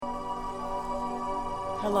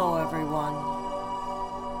Hello everyone,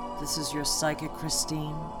 this is your Psychic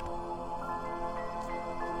Christine,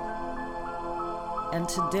 and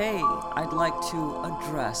today I'd like to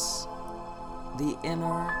address the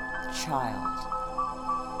inner child,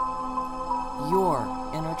 your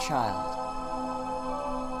inner child.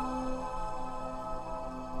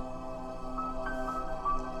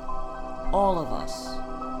 All of us,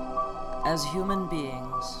 as human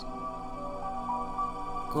beings,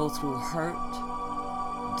 go through hurt,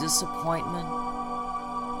 disappointment,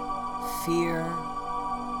 fear,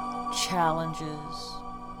 challenges.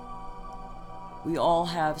 We all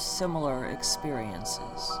have similar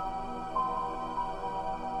experiences.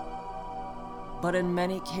 But in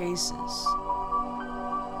many cases,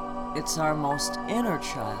 it's our most inner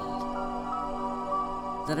child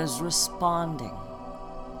that is responding.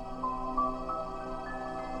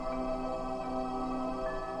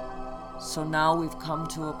 So now we've come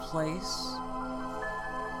to a place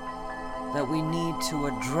that we need to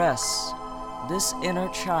address this inner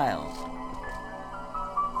child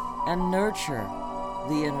and nurture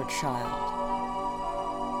the inner child.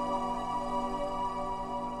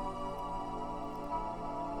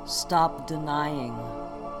 Stop denying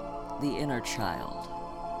the inner child.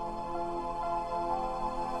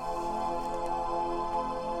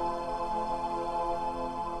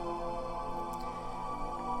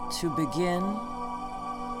 To begin,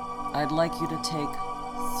 I'd like you to take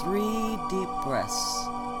 3 deep breaths,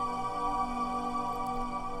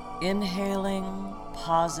 inhaling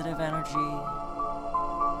positive energy,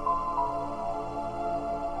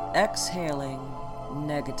 exhaling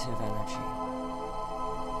negative energy.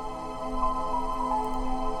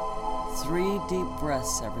 3 deep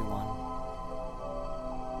breaths, everyone.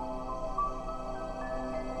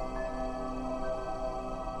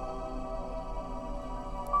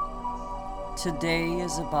 Today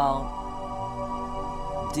is about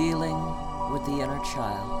dealing with the inner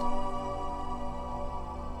child.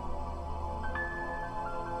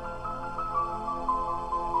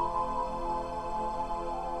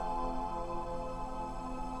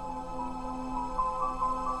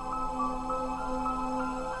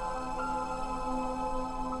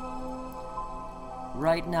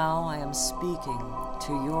 Right now, I am speaking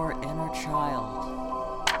to your inner child.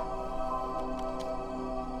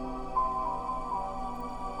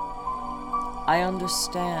 I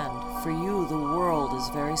understand for you the world is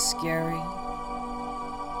very scary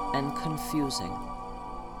and confusing.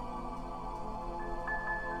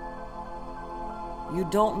 You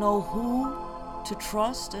don't know who to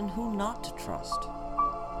trust and who not to trust.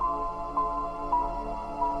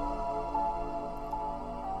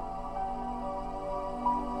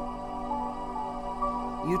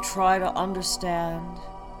 You try to understand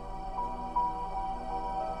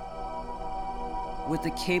with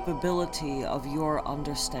the capability of your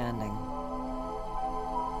understanding.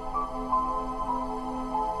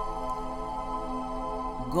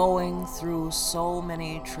 Going through so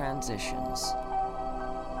many transitions.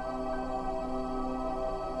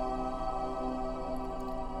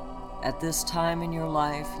 At this time in your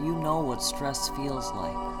life, you know what stress feels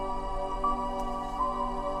like.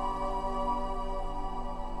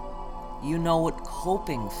 You know what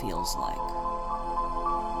coping feels like.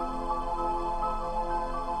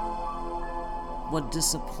 What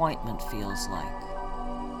disappointment feels like.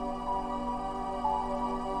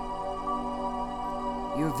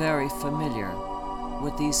 You're very familiar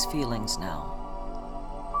with these feelings now.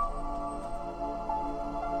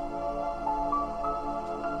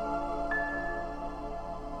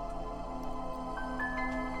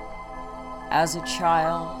 As a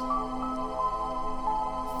child,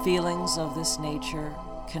 feelings of this nature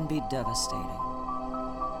can be devastating.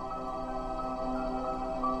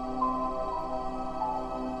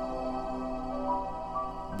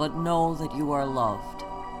 But know that you are loved.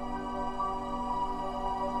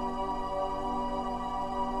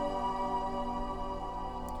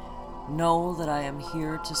 Know that I am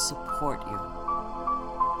here to support you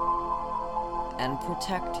and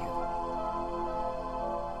protect you.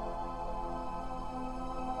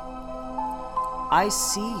 I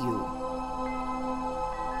see you.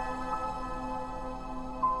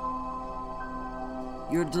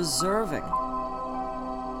 You're deserving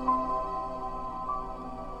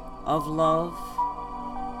of love,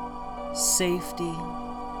 safety,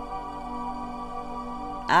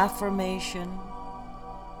 affirmation,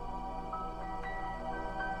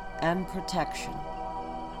 and protection.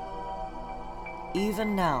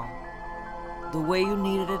 Even now, the way you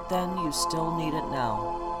needed it then, you still need it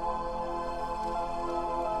now.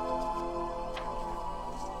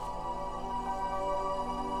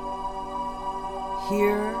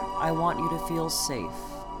 Here, I want you to feel safe.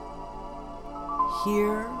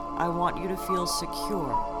 Here, I want you to feel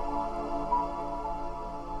secure.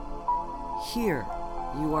 Here,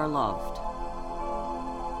 you are loved.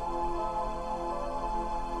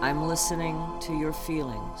 I'm listening to your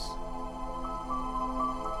feelings.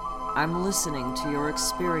 I'm listening to your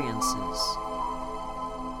experiences.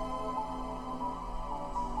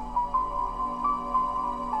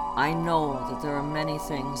 I know that there are many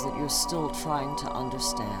things that you're still trying to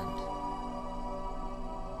understand.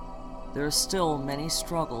 There are still many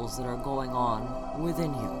struggles that are going on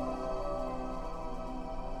within you.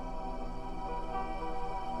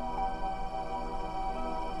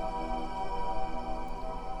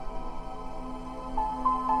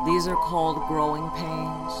 These are called growing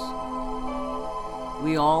pains.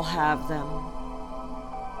 We all have them.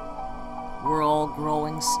 We're all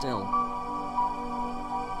growing still.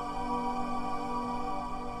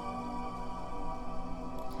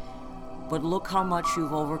 But look how much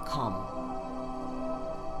you've overcome.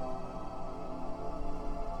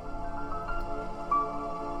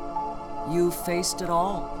 You've faced it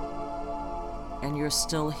all, and you're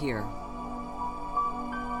still here.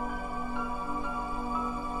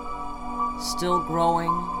 Still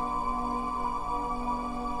growing,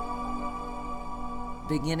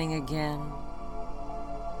 beginning again,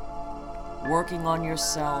 working on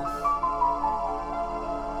yourself,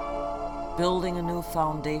 building a new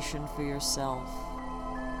foundation for yourself.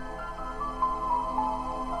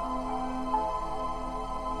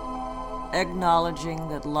 Acknowledging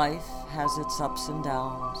that life has its ups and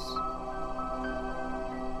downs.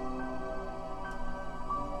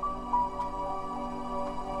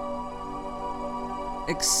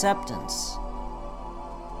 Acceptance.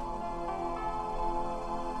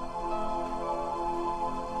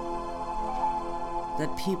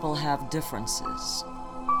 That people have differences.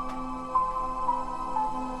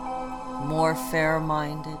 More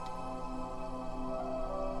fair-minded.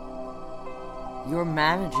 You're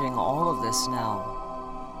managing all of this now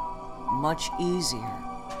much easier.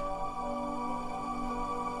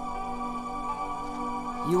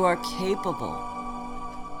 You are capable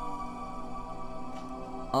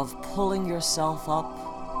of pulling yourself up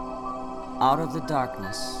out of the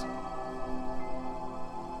darkness.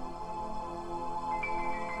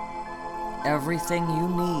 Everything you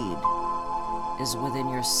need is within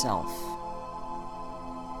yourself.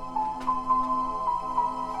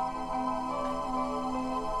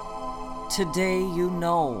 Today you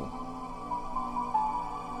know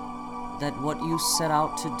that what you set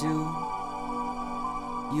out to do,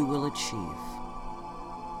 you will achieve.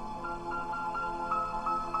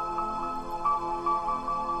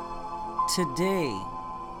 Today,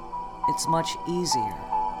 it's much easier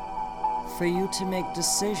for you to make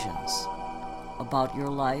decisions about your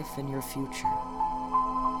life and your future.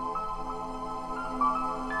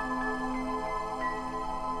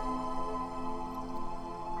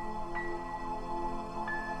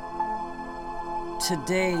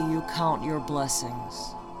 Today you count your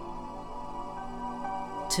blessings.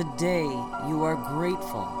 Today you are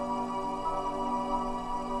grateful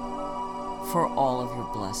for all of your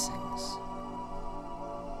blessings.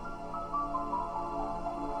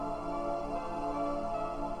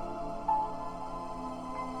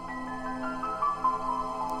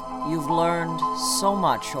 You've learned so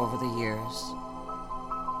much over the years.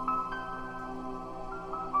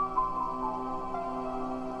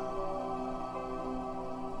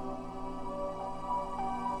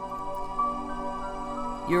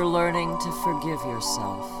 You're learning to forgive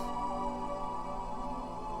yourself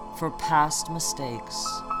for past mistakes.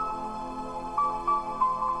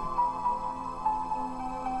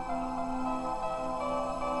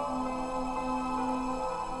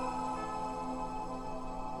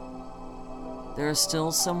 There are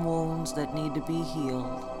still some wounds that need to be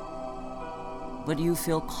healed, but you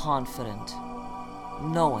feel confident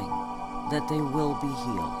knowing that they will be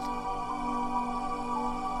healed.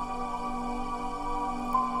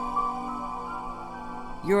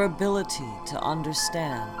 Your ability to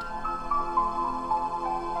understand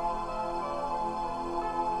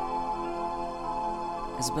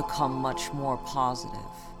has become much more positive,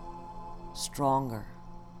 stronger.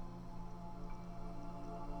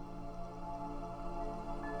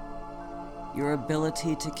 Your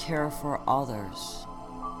ability to care for others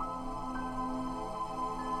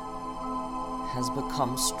has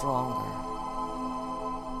become stronger.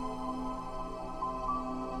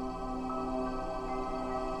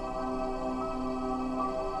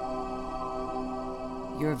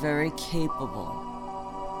 You're very capable.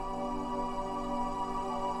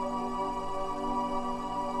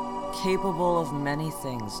 Capable of many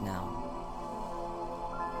things now.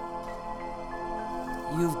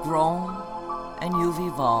 You've grown and you've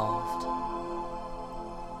evolved.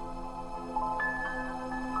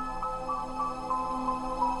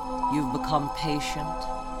 You've become patient.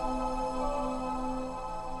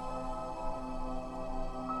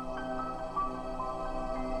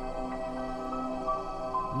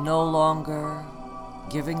 No longer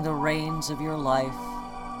giving the reins of your life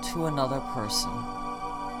to another person.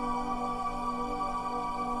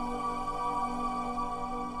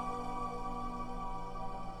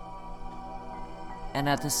 And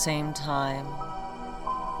at the same time,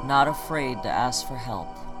 not afraid to ask for help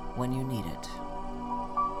when you need it.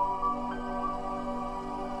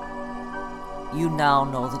 You now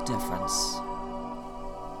know the difference.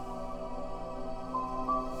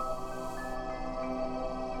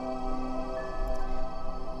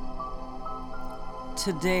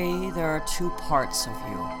 Today, there are two parts of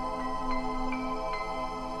you.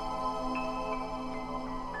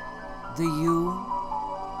 The you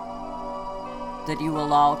that you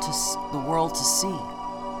allow the world to see,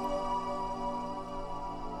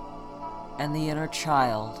 and the inner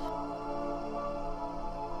child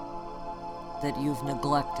that you've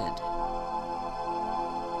neglected.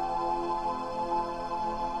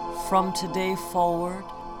 From today forward,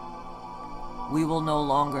 we will no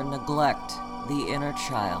longer neglect the inner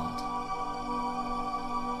child.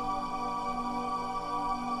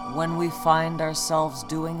 When we find ourselves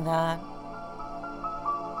doing that,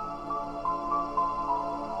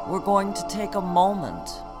 we're going to take a moment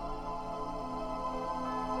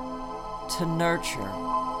to nurture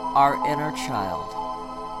our inner child.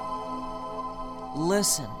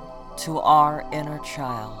 Listen to our inner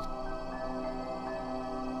child.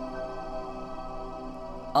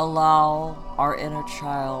 Allow our inner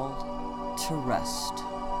child to rest.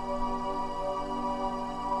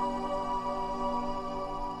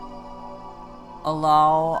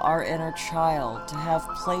 Allow our inner child to have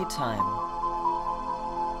playtime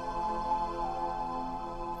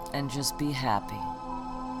and just be happy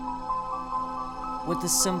with the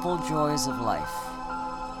simple joys of life.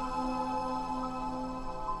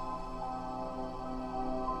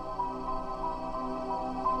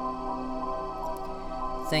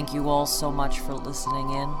 Thank you all so much for listening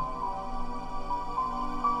in.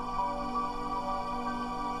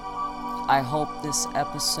 I hope this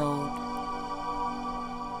episode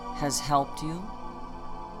has helped you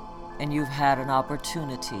and you've had an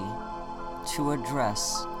opportunity to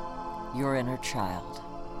address your inner child.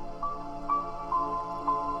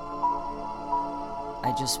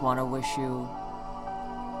 I just want to wish you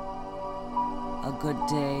a good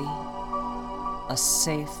day, a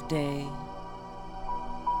safe day,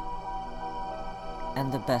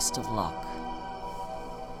 and the best of luck.